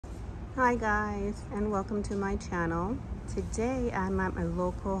Hi guys, and welcome to my channel. Today I'm at my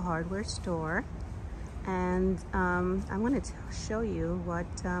local hardware store, and I wanted to show you what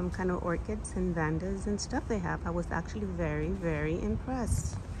kind of orchids and vandas and stuff they have. I was actually very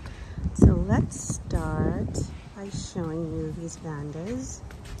impressed. So let's start by showing you these vandas.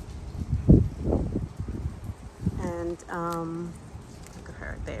 And look at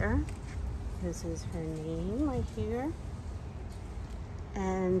her there. This is her name right here.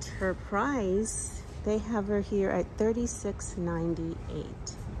 And her price, they have her here at $36.98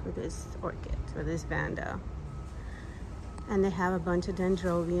 for this orchid, for this vanda. And they have a bunch of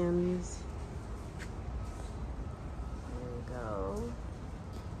dendrobiums. There we go.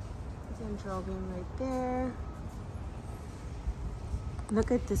 Dendrobium right there. Look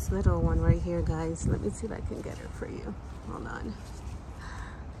at this little one right here, guys. Let me see if I can get her for you. Hold on.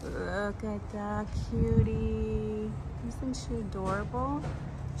 Look at that cutie. Isn't she adorable?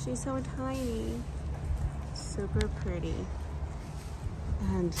 She's so tiny. Super pretty.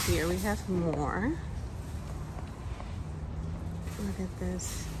 And here we have more. Look at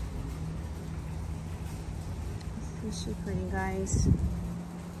this. Isn't she pretty, guys?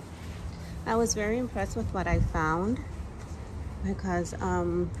 I was very impressed with what I found, because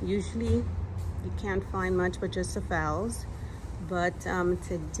usually you can't find much but just the phals. But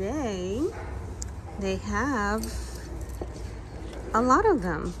today they have a lot of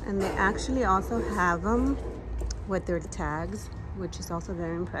them, and they actually also have them with their tags, which is also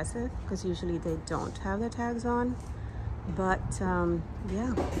very impressive because usually they don't have the tags on. But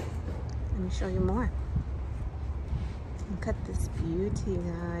yeah, let me show you more. Look at this beauty,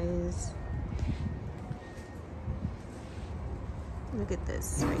 guys. Look at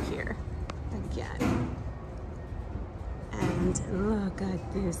this right here again. And look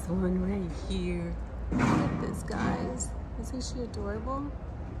at this one right here. Look at this, guys. Isn't she adorable?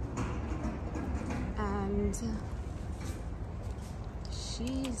 And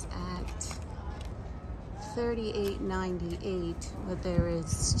she's at $38.98, but there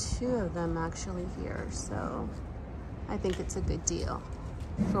is two of them actually here. So I think it's a good deal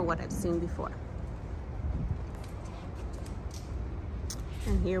for what I've seen before.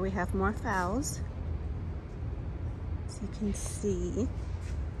 And here we have more phals. You can see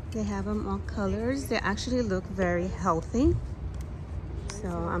they have them all colors. They actually look very healthy, so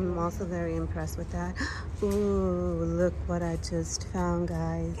I'm also very impressed with that. Ooh, look what I just found,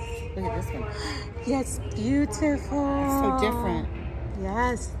 guys. Look at this one. Yes, beautiful. So different.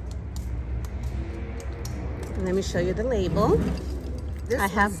 Yes. Let me show you the label. I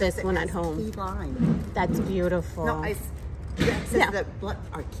have this one at home. Key lime. That's beautiful. No, it says the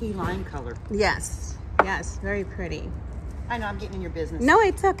key lime color. Yes, yes, very pretty. I know, I'm getting in your business. No,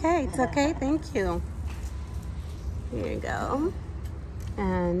 it's okay. It's okay. Thank you. Here you go.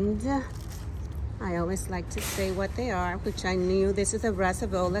 And I always like to say what they are, which I knew. This is a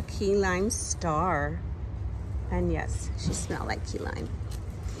Brassavola Key Lime Star. And yes, she smells like key lime.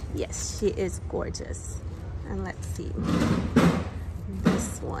 Yes, she is gorgeous. And let's see.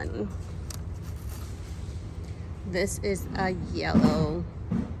 This one. This is a yellow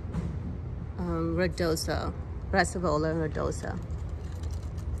Rhodosa. Brassavola Rhodosa,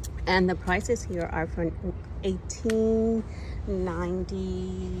 and the prices here are for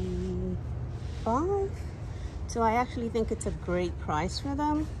 $18.95. So I actually think it's a great price for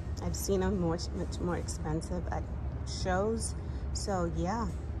them. I've seen them much more expensive at shows. So yeah,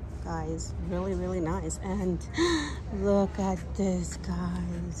 guys, really nice. And look at this,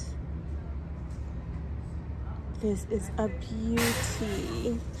 guys. This is a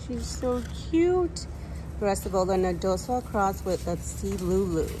beauty. She's so cute. Brassavola Nodosa crossed with a sea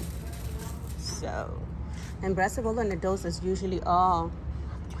Lulu. So, and Brassavola Nodosa is usually all,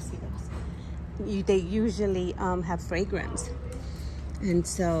 they usually have fragrance. And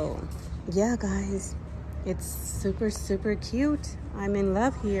so, yeah, guys, it's super cute. I'm in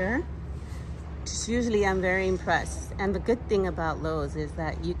love here. Just usually I'm very impressed. And the good thing about Lowe's is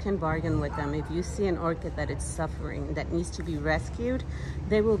that you can bargain with them. If you see an orchid that is suffering, that needs to be rescued,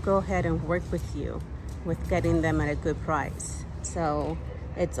 they will go ahead and work with you with getting them at a good price. So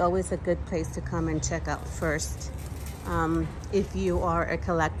it's always a good place to come and check out first. If you are a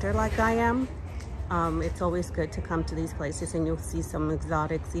collector like I am, it's always good to come to these places, and you'll see some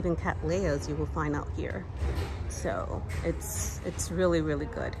exotics, even cattleyas you will find out here. So it's really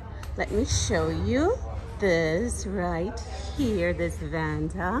good. Let me show you this right here, this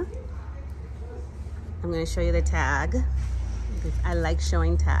vanda. I'm going to show you the tag because I like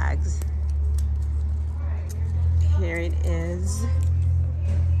showing tags. Here it is.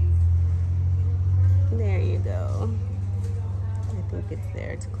 There you go. think it's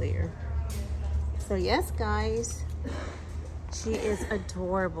there, it's clear. So yes, guys, she is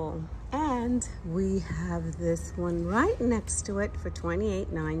adorable. And we have this one right next to it for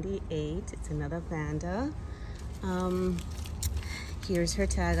 $28.98. It's another Vanda. Here's her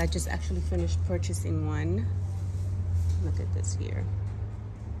tag. I just actually finished purchasing one. Look at this here.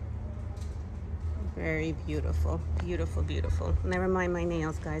 Very beautiful, beautiful, beautiful. Never mind my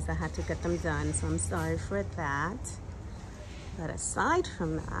nails, guys. I had to get them done, so I'm sorry for that. But aside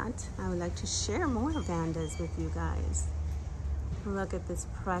from that, I would like to share more Vandas with you guys. Look at this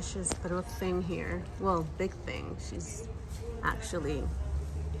precious little thing here. Well, big thing. She's actually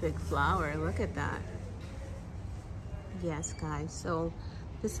big flower. Look at that. Yes, guys. So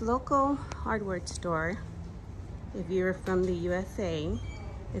this local hardware store, if you're from the USA,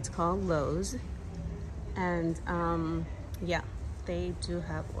 it's called Lowe's. And yeah, they do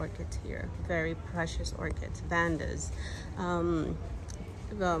have orchids here. Very precious orchids, Vandas,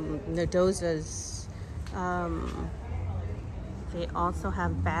 nodosas. They also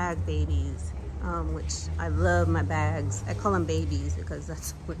have bag babies, which I love my bags. I call them babies because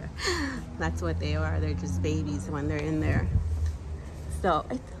that's what they are. They're just babies when they're in there. So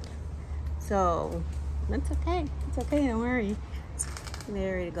that's okay. It's okay, don't worry.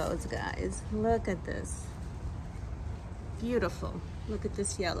 There it goes, guys. Look at this. Beautiful. Look at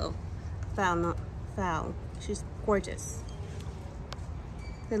this yellow. Foul. She's gorgeous.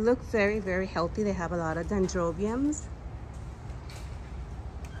 They look very, very healthy. They have a lot of dendrobiums.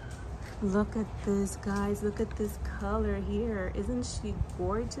 Look at this, guys. Look at this color here. Isn't she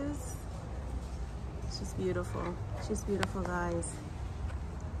gorgeous? She's beautiful. She's beautiful, guys.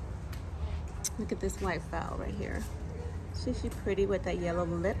 Look at this white fowl right here. Isn't she pretty with that yellow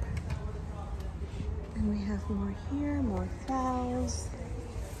lip? And we have more here, more fowls.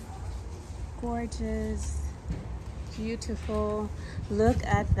 Gorgeous. Beautiful. Look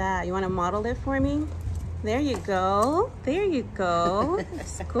at that. You want to model it for me? There you go. There you go.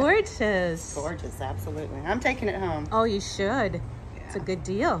 It's gorgeous. Gorgeous, absolutely. I'm taking it home. Oh, you should. Yeah. It's a good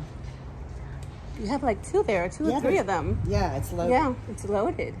deal. You have like two there, two or three of them. Yeah, it's loaded. Yeah, it's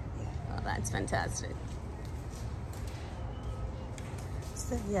loaded. Yeah. Oh, that's fantastic.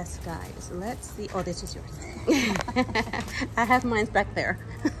 So yes, guys, let's see. Oh, this is yours. I have mine back there.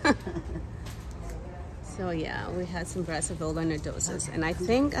 So yeah, we had some Brassavola nodosas, and I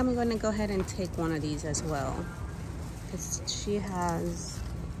think I'm gonna go ahead and take one of these as well, because she has,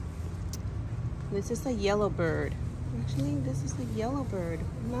 this is a yellow bird. Actually, this is the yellow bird.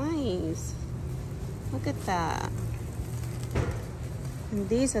 Nice. Look at that. And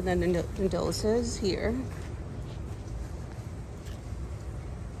these are the nodosas here.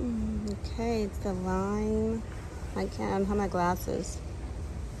 Okay, it's the lime. I don't have my glasses.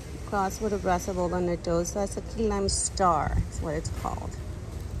 Cross with a Brassavola nodosa. It's a key lime star. That's what it's called.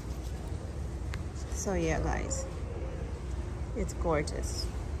 So yeah, guys, it's gorgeous.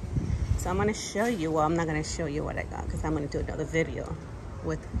 So I'm gonna show you. Well, I'm not gonna show you what I got because I'm gonna do another video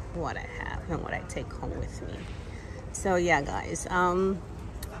with what I have and what I take home with me. So yeah, guys.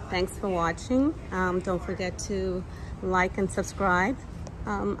 Thanks for watching. Don't forget to like and subscribe.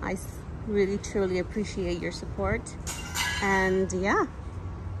 I really truly appreciate your support. And yeah.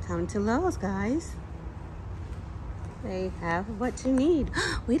 Come to Lowe's, guys. They have what you need.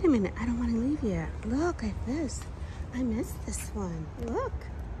 Wait a minute, I don't want to leave yet. Look at this. I missed this one. Look,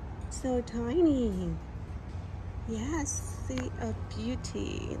 so tiny. Yes, see a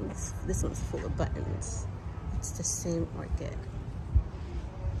beauty. This one's full of buttons. It's the same orchid.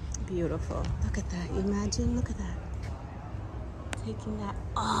 Beautiful. Look at that. Imagine, look at that. Taking that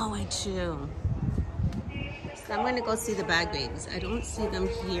all the way to. So I'm gonna go see the bag babies. I don't see them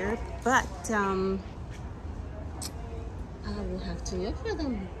here, but I will have to look for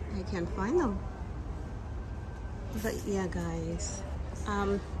them. I can't find them. But yeah, guys.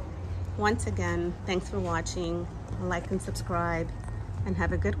 Once again, thanks for watching. Like and subscribe, and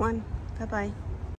have a good one. Bye-bye.